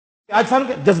آج سن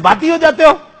کے جذباتی ہو جاتے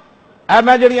ہو. اے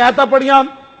میں جڑی آیتاں پڑھیاں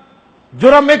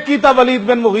جرم ایک کیتا ولید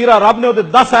بن مغیرہ, رب نے وہ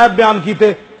 10 عیب بیان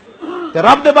کیتے تے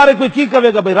رب دے بارے کوئی کی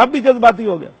کہے گا بھائی رب بھی جذباتی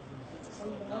ہو گیا.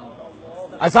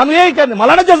 ایسا نہیں یہی کہنے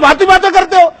مولانا جذباتی باتیں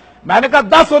کرتے ہو. میں نے کہا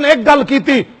 10 انہیں ایک گل کی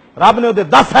تھی, رب نے وہ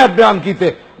 10 عیب بیان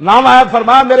کیتے. نام عیب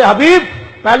فرمایا میرے حبیب,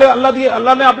 پہلے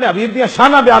اللہ نے اپنے حبیب دیا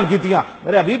شانہ بیان کیتیاں.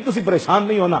 میرے حبیب تسی پریشان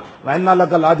نہیں ہونا, وَإِنَّ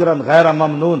لَكَ لَأَجْرًا غَيْرَ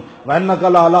مَمْنُونٍ وَإِنَّكَ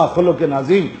لَعَلَىٰ خُلُقٍ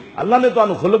عَظِيمٍ. اللہ نے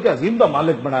تو خلق عظیم کا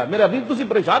مالک بنایا, میرے حبیب تسی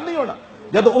پریشان نہیں ہونا.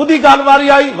 جب اودی گل واری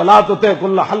آئی وَلَا تُطِعْ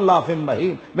كُلَّ حَلَّافٍ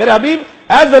مَّهِينٍ, میرے حبیب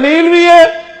اے ذلیل بھی ہے,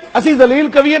 اسی ذلیل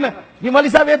کبھی نا. جی مولوی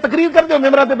صاحب یہ تقریر کرتے ہو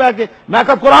ممبر تے بیٹھ کے, میں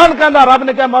کہا قرآن کہندا, رب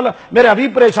نے کہا مولا میرے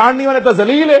حبیب پریشان نہیں ہونے تو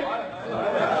ذلیل ہے.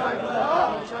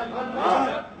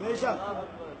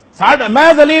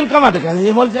 میں ذلیل کہاں تے کہندے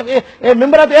جی مولوی صاحب اے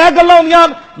ممبر تے اے گلاں ہوندیاں.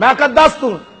 میں کہا دس تو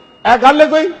اے گل ہے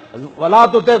کوئی, ولا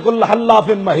تطع كل حلاف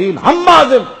مہین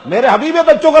حماز, میرے حبیب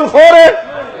تے چغل خور ہے,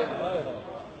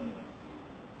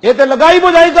 یہ تے لگائی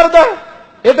بجائی کرتا ہے,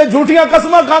 یہ تے جھوٹیاں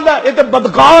قسماں کھاندا ہے, یہ تے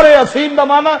بدکار ہے. اسیم دا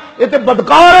معنی یہ تے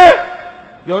بدکار ہے.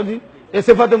 کیوں جی یہ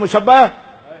صفت مشبہ ہے.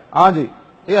 ہاں جی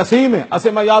یہ اسیم ہے.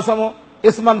 اسم یاسم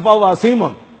اسمن فهو اسیم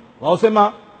واسم,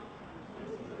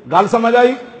 گل سمجھ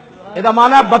آئی؟ یہ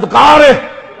معنی ہے بدکار ہے.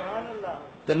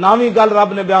 تے نامی گل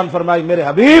رب نے بیان فرمائی میرے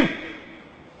حبیب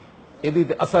یہ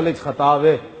تے اصل وچ خطا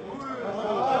ہے,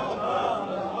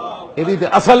 یہ تے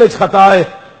اصل وچ خطا ہے,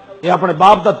 یہ اپنے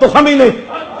باپ دا تخم ہی نہیں.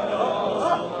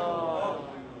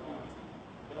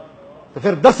 تو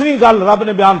پھر 10ویں گل رب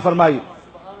نے بیان فرمائی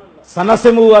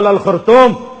سنسمو علی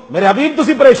الخرطوم, میرے حبیب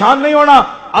تسی پریشان نہیں ہونا,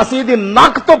 اسی دی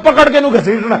نک تو پکڑ کے نو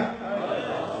گھسیٹنا.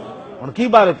 ہن کی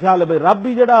بارے خیال ہے بھائی رب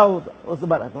بھی جڑا اس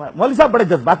بارے مولوی صاحب بڑے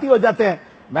جذباتی ہو جاتے ہیں.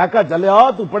 میں کہا جلیا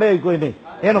تو پڑھے ہی کوئی نہیں.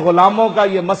 ان غلاموں کا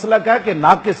یہ مسلک ہے کہ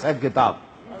ناقص ہے کتاب.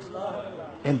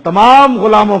 ان تمام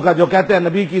غلاموں کا جو کہتے ہیں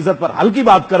نبی کی عزت پر ہلکی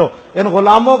بات کرو, ان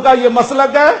غلاموں کا یہ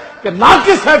مسلک ہے کہ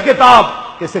ناقص ہے کتاب,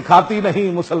 کہ سکھاتی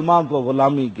نہیں مسلمان کو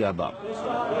غلامی کی آداب.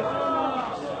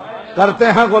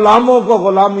 کرتے ہیں غلاموں کو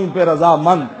غلامی پہ رضا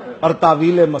مند, اور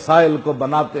تعویل مسائل کو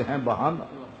بناتے ہیں بہانہ,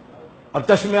 اور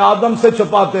چشم آدم سے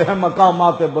چھپاتے ہیں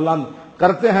مقامات بلند,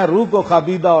 کرتے ہیں روح کو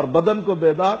خابیدہ اور بدن کو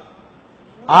بیدار.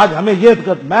 آج ہمیں یہ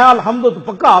میں الحمد تو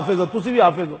پکا حافظ ہوں, تسی بھی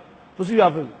حافظ ہو, تسی بھی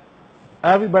حافظ ہو,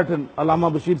 اے بھی بیٹھے علامہ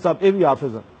بشیر صاحب اے بھی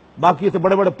حافظ ہیں, باقی اتنے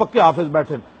بڑے بڑے پکے حافظ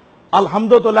بیٹھے.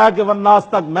 الحمد تو لے کے والناس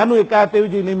تک مینوں ایک ایت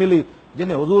جی نہیں ملی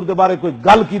جنہیں حضور دے بارے کوئی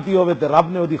گل کیتی ہوئے تے رب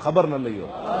نے وہ دی خبر نہ لئی ہو.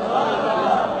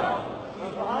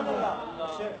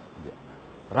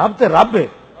 رب تے رب ہے,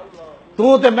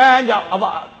 تو تے میں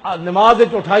نماز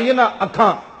اٹھائیے نا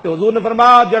اکھاں, تے حضور نے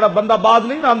فرمایا جڑا بندہ باز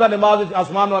نہیں آندا نماز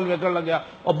آسمان وال ویکھن لگیا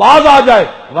اور باز آ جائے,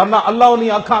 ورنہ اللہ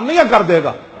انہیں اکھاں نہیں کر دے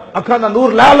گا, اکھاں دا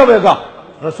نور لے لوے گا.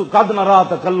 رسول قد نرا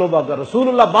تقلبک, رسول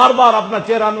اللہ بار بار اپنا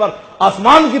چہرہ انور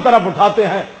آسمان کی طرف اٹھاتے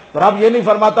ہیں. تو رب یہ نہیں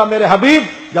فرماتا میرے حبیب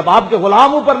جب آپ کے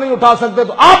غلام اوپر نہیں اٹھا سکتے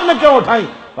تو آپ نے کیوں اٹھائی.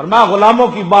 فرمایا غلاموں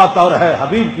کی بات اور ہے,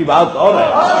 حبیب کی بات اور ہے.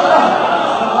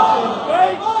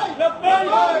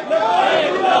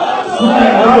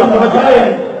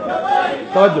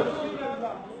 توجہ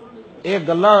ایک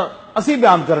گلاں اسی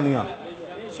بیان کرنیاں.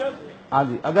 ہاں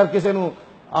جی اگر کسی نو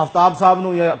آفتاب صاحب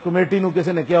نو یا کمیٹی نو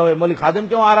کسی نے کیا ہوئے مولی خادم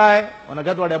کیوں آ رہا ہے, انہوں نے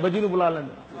کہا تواڈے ابا جی نو بلا لیں,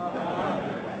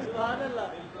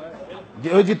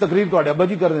 جی تقریر تواڈے ابا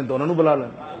جی کر دیں تو انہوں نے بلا لیں,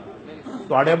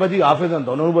 تواڈے ابا جی حافظ ہیں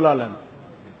تو انہوں نے بلا لیں.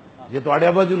 جی تواڈے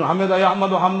ابا جی نو حمد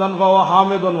یحمد حمدا فهو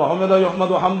حامد وحمد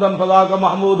یحمد حمدا فذاک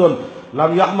محمود,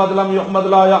 لم يحمد لم يحمد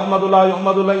لا يحمد لا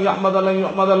يحمد لن يحمد لن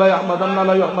يحمد لا يحمدن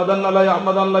لا يحمدن لا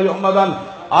يحمدن لا يحمدن.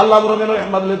 الامر منه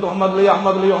يحمد لتحمد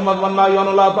ليحمد ليحمد والنهي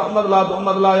عنه لا تحمد لا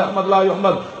تحمد لا يحمد لا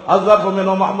يحمد. الظرف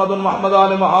منه محمد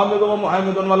محمدان محامد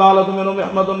ومحمد والآلة منه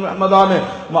محمد محمدان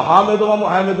محامد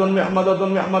ومحمد محمدة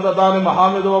محمدتان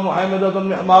محامد ومحمدة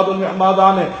محماد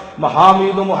محمدان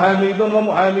محامد محمد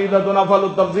ومحمدة. افل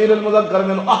التفضيل المذكر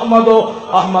من احمد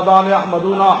احمدان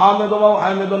احمدون حامد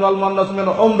ومحمد والمؤنث من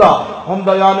حمدا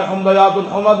حمدیان حمدیات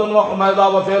حمد وحمیدہ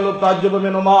وفعل التعجب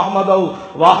منهما احمد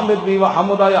واحمد بھی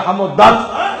وحمد یا حمدت.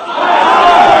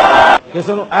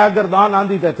 کسی نو اے گردان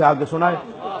آندھی تے آ کے سنائے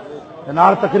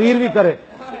نال تقریر بھی کرے.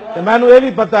 میں نو یہ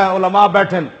بھی پتہ ہے علماء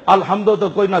بیٹھے الحمد تو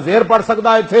کوئی نہ زیر پڑھ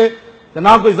سکتا ہے نہ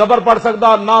کوئی زبر پڑھ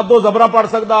سکتا, نہ 2 زبراں پڑھ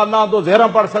سکتا, نہ 2 زیراں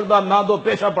پڑھ سکتا, نہ 2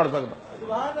 پیشہ پڑھ سکتا.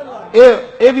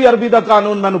 اے بھی عربی دا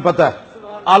قانون مینوں پتہ ہے.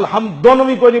 الحمد دونوں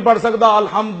بھی کوئی نہیں پڑھ سکتا,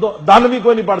 الحمد دن بھی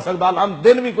کوئی نہیں پڑھ سکتا, الحمد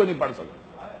دن بھی کوئی نہیں پڑھ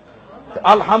سکتا,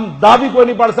 الحمد دا بھی کوئی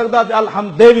نہیں پڑھ سکتا,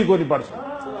 الحمد دے بھی کوئی نہیں پڑھ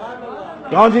سکتا.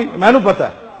 کیوں جی مینوں پتہ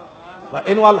ہے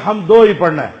انہوں الحمد 2 ہی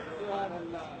پڑھنا ہے.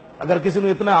 اگر کسی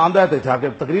نے اتنا آندا ہے تو جا کے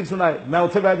تقریر سنائے, میں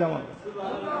اتنے بیٹھ جاؤں.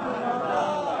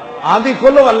 آندھی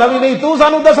کھولو اللہ بھی نہیں, تو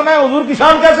سانو دسنا ہے حضور کی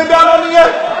شان کیسے بیان ہونی ہے.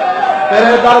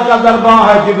 تیرے در کا درباں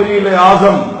ہے جبریل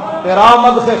اعظم, تیرا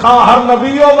مدح خواں ہر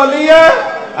نبی و ولی ہے،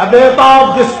 اے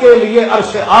بےتاب جس کے لیے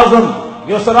عرش اعظم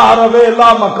یسرا روے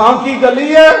لا مکان کی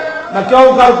گلی ہے، نہ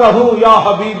کیوں کر کہوں یا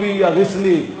حبیبی یا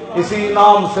غسلی، اسی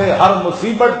نام سے ہر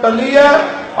مصیبت ٹلی ہے،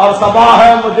 اور صبا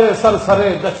ہے مجھے سرسرے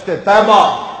دشت طیبہ،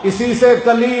 اسی سے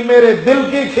کلی میرے دل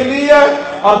کی کھلی ہے،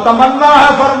 اور تمنا ہے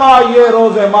فرما یہ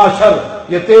روز معاشر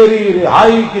یہ تیری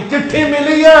رہائی کی چٹھی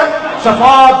ملی ہے،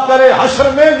 شفاعت کرے حشر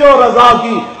میں جو رضا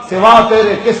کی، سوا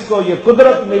تیرے کس کو یہ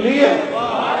قدرت ملی ہے۔